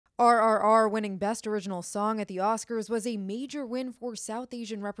RRR winning Best Original Song at the Oscars was a major win for South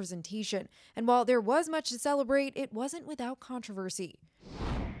Asian representation, and while there was much to celebrate, it wasn't without controversy.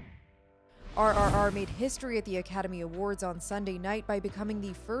 RRR made history at the Academy Awards on Sunday night by becoming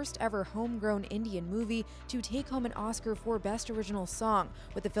the first ever homegrown Indian movie to take home an Oscar for Best Original Song,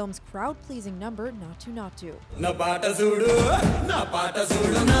 with the film's crowd-pleasing number Naatu Naatu.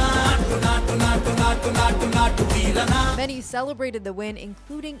 Many celebrated the win,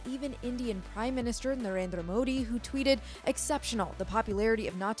 including even Indian Prime Minister Narendra Modi, who tweeted, "Exceptional, the popularity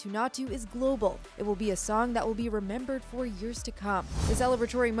of Naatu Naatu is global. It will be a song that will be remembered for years to come." The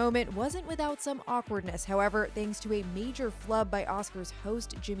celebratory moment wasn't without some awkwardness, however, thanks to a major flub by Oscars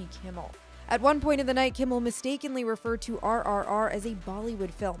host Jimmy Kimmel. At one point in the night, Kimmel mistakenly referred to RRR as a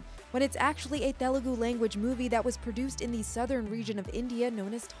Bollywood film, when it's actually a Telugu language movie that was produced in the southern region of India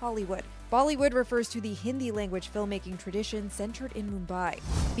known as Tollywood. Bollywood refers to the Hindi language filmmaking tradition centered in Mumbai.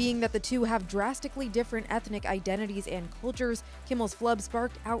 Being that the two have drastically different ethnic identities and cultures, Kimmel's flub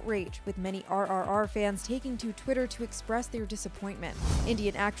sparked outrage, with many RRR fans taking to Twitter to express their disappointment.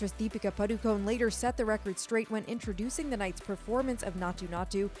 Indian actress Deepika Padukone later set the record straight when introducing the night's performance of Naatu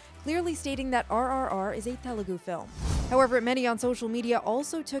Naatu, clearly stating that RRR is a Telugu film. However, many on social media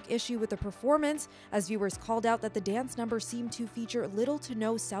also took issue with the performance, as viewers called out that the dance number seemed to feature little to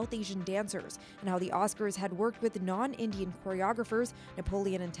no South Asian dancers, and how the Oscars had worked with non-Indian choreographers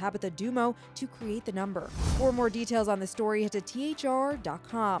Napoleon and Tabitha Dumo to create the number. For more details on the story, head to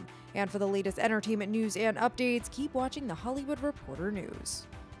THR.com. And for the latest entertainment news and updates, keep watching the Hollywood Reporter News.